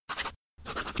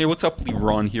Hey, what's up, Lee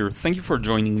Ron here. Thank you for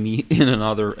joining me in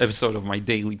another episode of my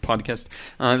daily podcast.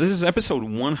 This is episode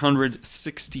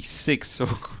 166, so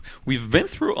we've been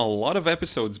through a lot of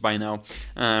episodes by now,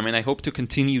 and I hope to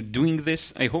continue doing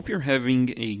this. I hope you're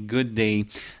having a good day.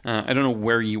 I don't know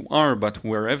where you are, but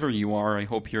wherever you are, I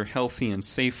hope you're healthy and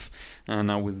safe.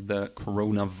 Now with the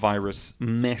coronavirus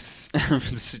mess, the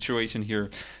situation here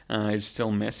is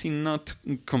still messy, not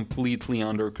completely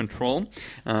under control.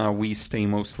 We stay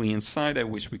mostly inside. I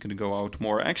wish we could go out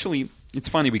more. Actually, it's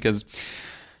funny because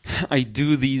I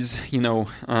do these,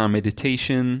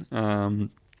 meditation.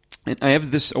 And I have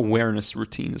this awareness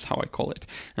routine, is how I call it,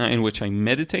 in which I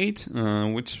meditate,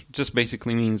 which just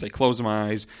basically means I close my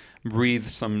eyes, breathe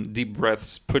some deep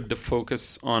breaths, put the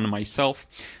focus on myself,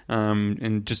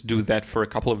 and just do that for a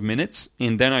couple of minutes.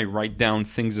 And then I write down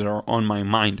things that are on my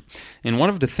mind. And one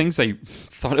of the things I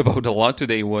thought about a lot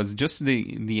today was just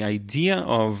the idea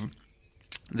of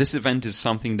this event is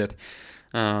something that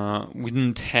we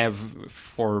didn't have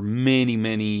for many,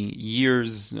 many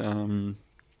years,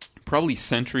 probably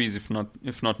centuries, if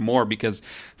not more, because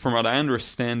from what I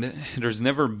understand, there's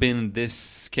never been this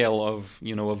scale of,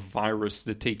 a virus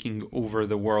that taking over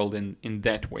the world in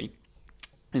that way.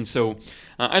 And so,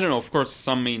 I don't know, of course,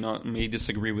 some may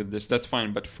disagree with this, that's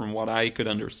fine, but from what I could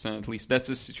understand, at least, that's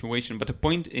the situation. But the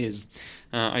point is,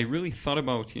 I really thought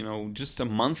about, just a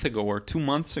month ago or 2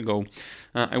 months ago,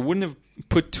 I wouldn't have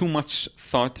put too much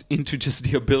thought into just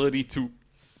the ability to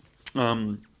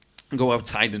go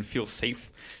outside and feel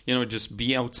safe, just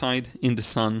be outside in the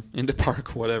sun, in the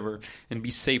park, whatever, and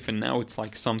be safe. And now it's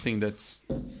like something that's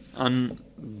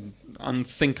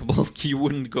unthinkable. You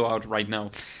wouldn't go out right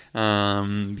now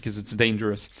because it's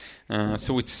dangerous.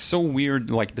 So it's so weird,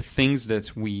 like the things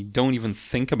that we don't even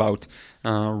think about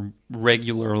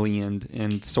regularly.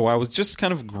 And so I was just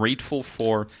kind of grateful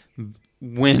for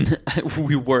when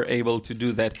we were able to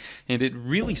do that. And it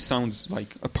really sounds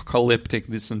like apocalyptic,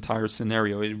 this entire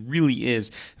scenario. It really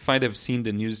is. If I'd have seen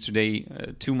the news today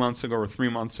 2 months ago or 3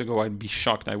 months ago, I'd be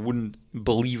shocked. I wouldn't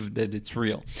believe that it's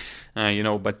real.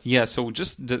 But yeah, so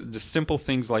just the simple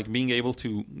things like being able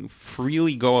to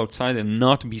freely go outside and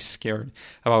not be scared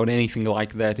about anything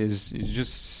like that is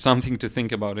just something to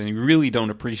think about. And you really don't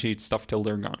appreciate stuff till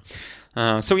they're gone.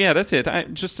 So yeah, that's it.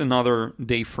 Just another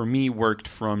day for me, worked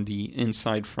from the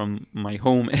inside from my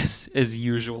home as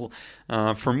usual.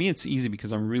 For me, it's easy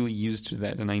because I'm really used to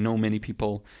that, and I know many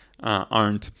people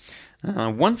aren't.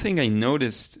 One thing I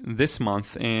noticed this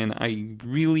month, and I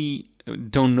really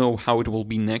don't know how it will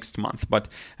be next month, but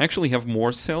I actually have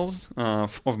more sales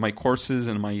of my courses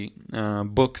and my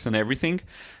books and everything.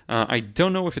 I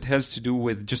don't know if it has to do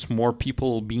with just more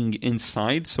people being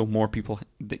inside, so more people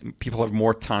have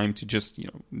more time to just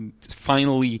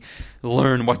finally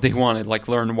learn what they wanted, like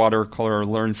learn watercolor,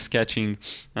 learn sketching.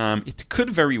 It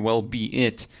could very well be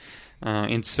it.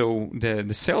 And so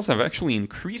the sales have actually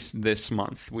increased this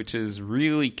month, which is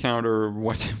really counter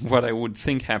what I would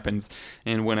think happens.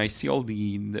 And when I see all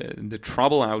the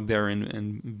trouble out there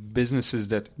and businesses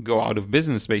that go out of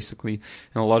business, basically,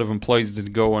 and a lot of employees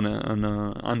that go on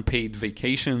a unpaid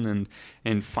vacation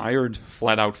and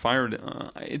flat out fired,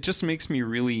 it just makes me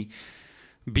really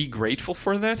be grateful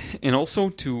for that, and also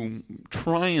to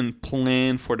try and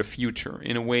plan for the future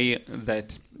in a way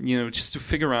that, just to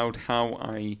figure out how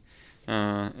I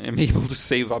am able to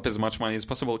save up as much money as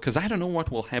possible, because I don't know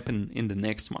what will happen in the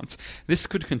next months. This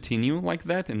could continue like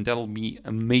that, and that'll be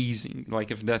amazing. Like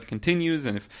if that continues,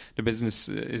 and if the business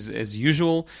is as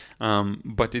usual,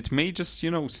 but it may just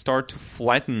start to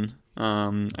flatten,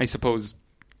 I suppose,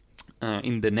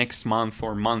 in the next month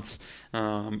or months,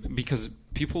 because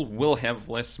people will have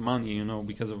less money,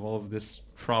 because of all of this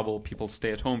trouble. People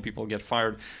stay at home, people get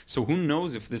fired. So who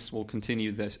knows if this will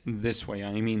continue this way?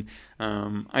 I mean,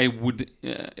 I would,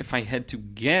 if I had to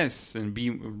guess and be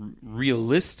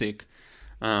realistic,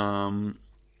 I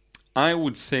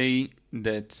would say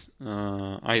that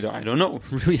I don't know.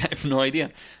 Really, I have no idea.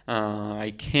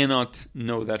 I cannot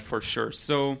know that for sure.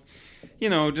 So,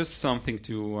 just something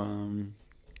to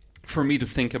for me to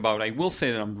think about. I will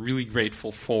say that I'm really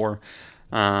grateful for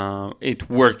it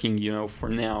working, for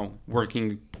now,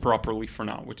 working properly for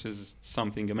now, which is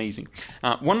something amazing.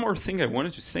 One more thing I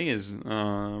wanted to say is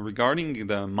regarding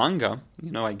the manga.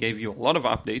 I gave you a lot of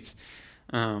updates.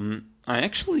 I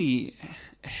actually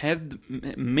had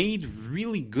made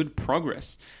really good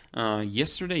progress.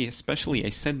 Yesterday, especially, I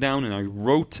sat down and I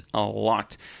wrote a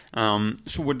lot.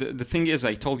 So what the thing is,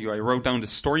 I told you, I wrote down the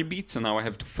story beats, and now I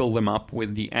have to fill them up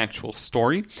with the actual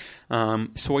story.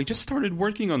 So I just started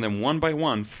working on them one by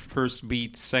one, first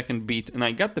beat, second beat, and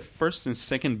I got the first and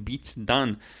second beats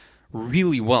done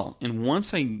really well. And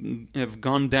once I have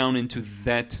gone down into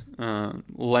that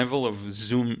level of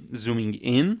zooming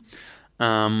in,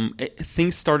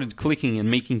 things started clicking and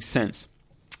making sense.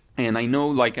 And I know,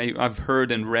 like, I've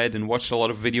heard and read and watched a lot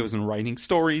of videos on writing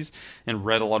stories and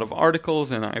read a lot of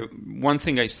articles. And one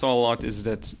thing I saw a lot is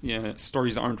that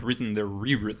stories aren't written, they're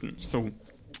rewritten. So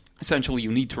essentially,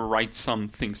 you need to write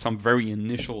something, some very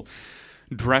initial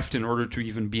draft in order to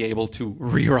even be able to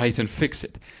rewrite and fix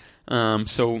it.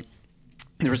 So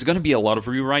there's going to be a lot of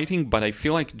rewriting, but I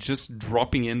feel like just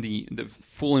dropping in the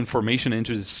full information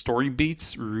into the story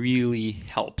beats really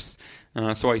helps.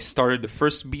 So I started the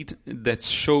first beat that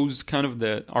shows kind of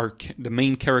the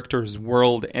main character's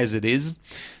world as it is,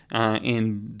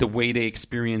 and the way they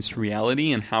experience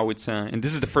reality, and how it's. And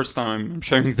this is the first time I'm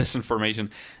sharing this information.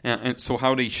 And so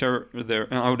how they share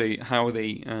how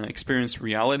they experience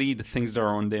reality, the things that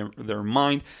are on their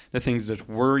mind, the things that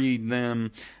worry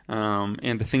them,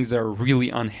 and the things that are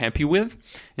really unhappy with.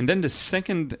 And then the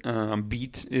second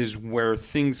beat is where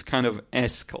things kind of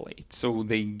escalate. So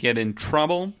they get in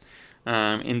trouble.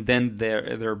 And then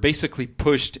they're basically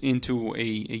pushed into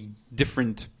a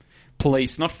different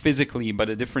place, not physically, but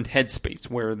a different headspace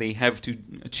where they have to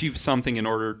achieve something in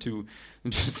order to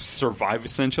just survive,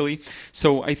 essentially.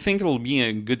 So I think it'll be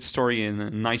a good story and a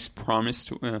nice premise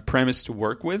to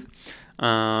work with.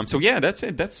 So yeah, that's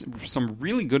it. That's some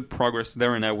really good progress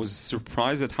there, and I was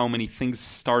surprised at how many things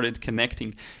started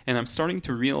connecting. And I'm starting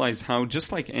to realize how,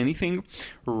 just like anything,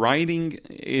 writing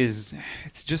it's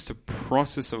just a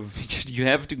process of you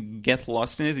have to get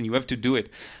lost in it and you have to do it.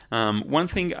 One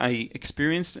thing I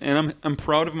experienced, and I'm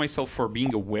proud of myself for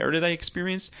being aware that I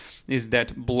experienced, is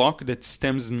that block that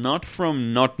stems not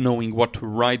from not knowing what to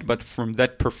write, but from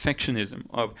that perfectionism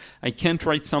of I can't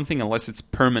write something unless it's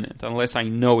permanent, unless I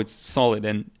know it's solid,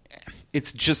 and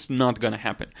it's just not going to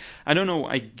happen. I don't know,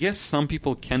 I guess some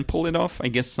people can pull it off. I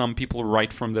guess some people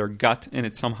write from their gut and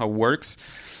it somehow works.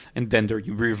 And then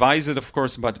you revise it, of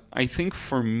course. But I think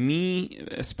for me,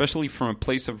 especially from a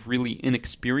place of really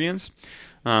inexperience,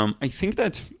 I think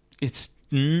that it's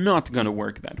not going to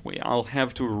work that way. I'll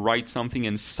have to write something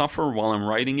and suffer while I'm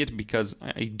writing it because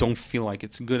I don't feel like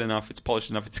it's good enough, it's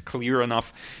polished enough, it's clear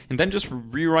enough, and then just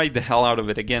rewrite the hell out of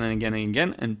it again and again and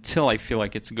again until I feel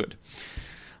like it's good.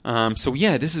 So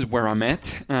yeah, this is where I'm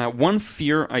at. One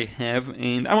fear I have,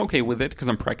 and I'm okay with it because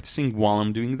I'm practicing while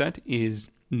I'm doing that, is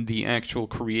the actual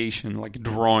creation, like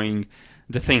drawing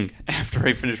the thing after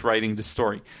I finish writing the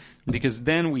story. Because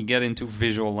then we get into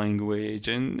visual language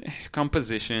and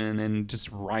composition and just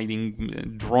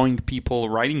writing, drawing people,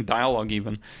 writing dialogue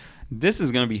even. This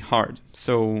is going to be hard.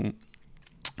 So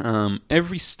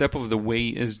every step of the way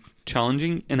is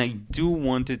challenging, and I do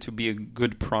want it to be a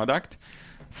good product,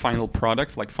 final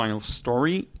product, like final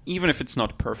story. Even if it's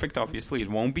not perfect, obviously it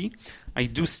won't be. I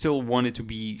do still want it to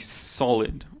be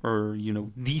solid or,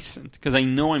 decent, because I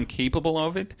know I'm capable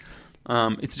of it.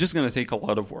 It's just going to take a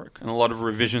lot of work and a lot of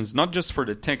revisions, not just for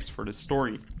the text, for the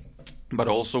story, but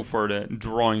also for the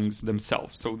drawings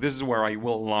themselves. So this is where I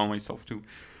will allow myself to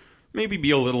maybe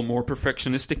be a little more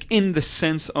perfectionistic, in the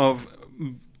sense of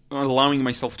allowing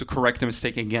myself to correct a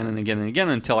mistake again and again and again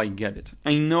until I get it.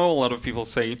 I know a lot of people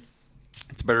say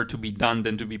it's better to be done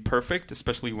than to be perfect,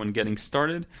 especially when getting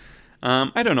started.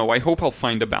 I don't know. I hope I'll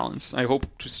find a balance. I hope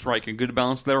to strike a good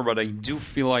balance there, but I do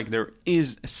feel like there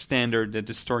is a standard that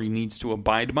the story needs to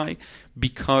abide by,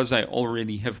 because I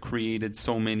already have created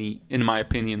so many, in my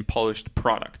opinion, polished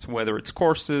products, whether it's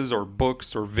courses or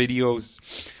books or videos.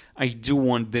 I do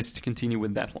want this to continue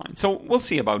with that line. So we'll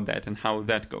see about that and how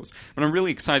that goes. But I'm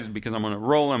really excited because I'm on a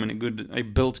roll. I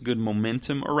built good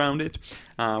momentum around it,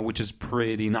 which is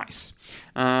pretty nice.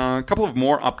 A couple of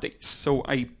more updates. So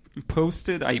I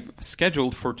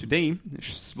scheduled for today,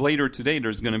 later today,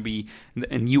 there's going to be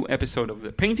a new episode of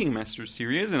the Painting Masters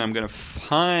series, and I'm going to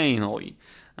finally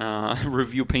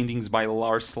review paintings by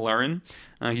Lars Laren.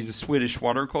 He's a Swedish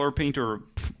watercolor painter,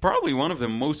 probably one of the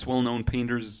most well-known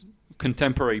painters,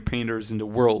 contemporary painters in the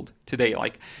world today.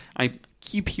 Like, I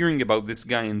keep hearing about this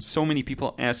guy, and so many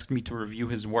people asked me to review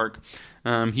his work.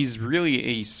 He's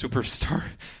really a superstar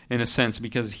in a sense,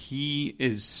 because he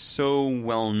is so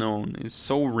well known, is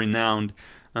so renowned.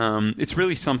 It's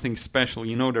really something special.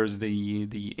 There's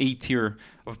the A tier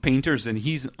of painters, and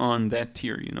he's on that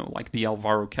tier, like the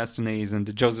Alvaro Castanets and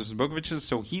the Joseph Zbogviches.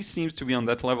 So he seems to be on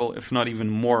that level, if not even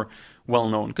more well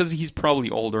known, because he's probably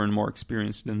older and more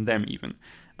experienced than them even.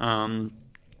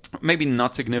 Maybe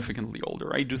not significantly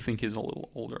older. I do think he's a little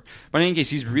older. But in any case,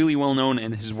 he's really well known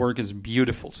and his work is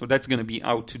beautiful. So that's going to be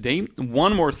out today.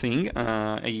 One more thing,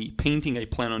 a painting I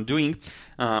plan on doing,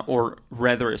 or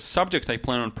rather a subject I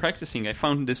plan on practicing. I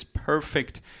found this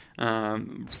perfect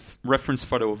reference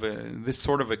photo of this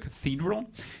sort of a cathedral,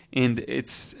 and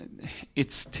it's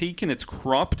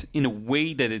cropped in a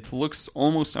way that it looks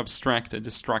almost abstracted,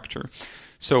 the structure.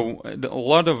 So a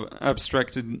lot of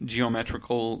abstracted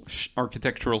geometrical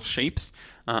architectural shapes.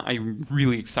 I'm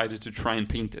really excited to try and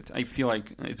paint it. I feel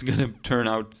like it's going to turn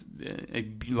out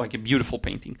like a beautiful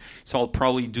painting. So I'll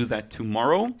probably do that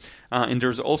tomorrow. And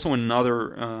there's also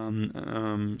another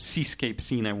seascape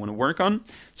scene I want to work on.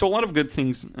 So a lot of good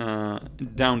things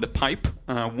down the pipe.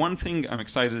 One thing I'm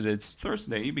excited it's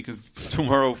Thursday, because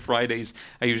tomorrow, Fridays,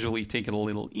 I usually take it a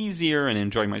little easier and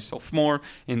enjoy myself more.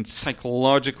 And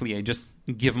psychologically, I just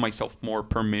give myself more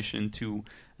permission to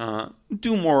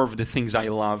do more of the things I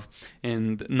love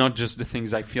and not just the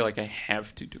things I feel like I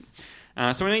have to do.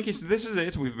 So in any case, this is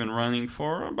it. We've been running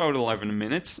for about 11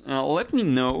 minutes. Let me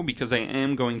know, because I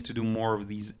am going to do more of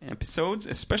these episodes,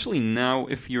 especially now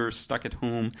if you're stuck at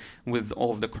home with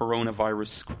all of the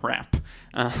coronavirus crap.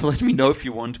 Let me know if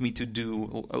you want me to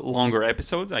do longer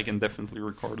episodes. I can definitely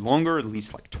record longer, at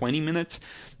least like 20 minutes.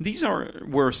 These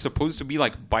were supposed to be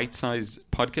like bite-sized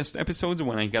podcast episodes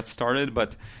when I got started,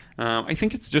 but I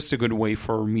think it's just a good way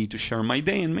for me to share my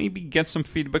day and maybe get some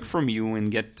feedback from you and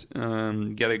get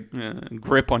a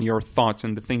grip on your thoughts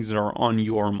and the things that are on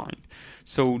your mind.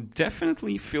 So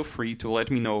definitely feel free to let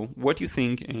me know what you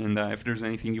think, and if there's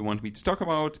anything you want me to talk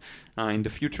about in the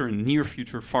future, near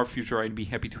future, far future, I'd be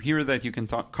happy to hear that. You can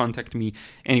contact me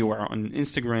anywhere on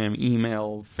Instagram,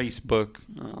 email, Facebook,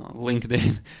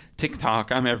 LinkedIn,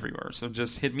 TikTok. I'm everywhere. So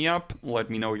just hit me up, let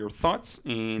me know your thoughts,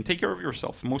 and take care of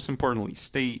yourself. Most importantly,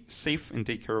 stay safe and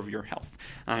take care of your health.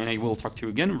 And I will talk to you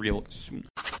again real soon.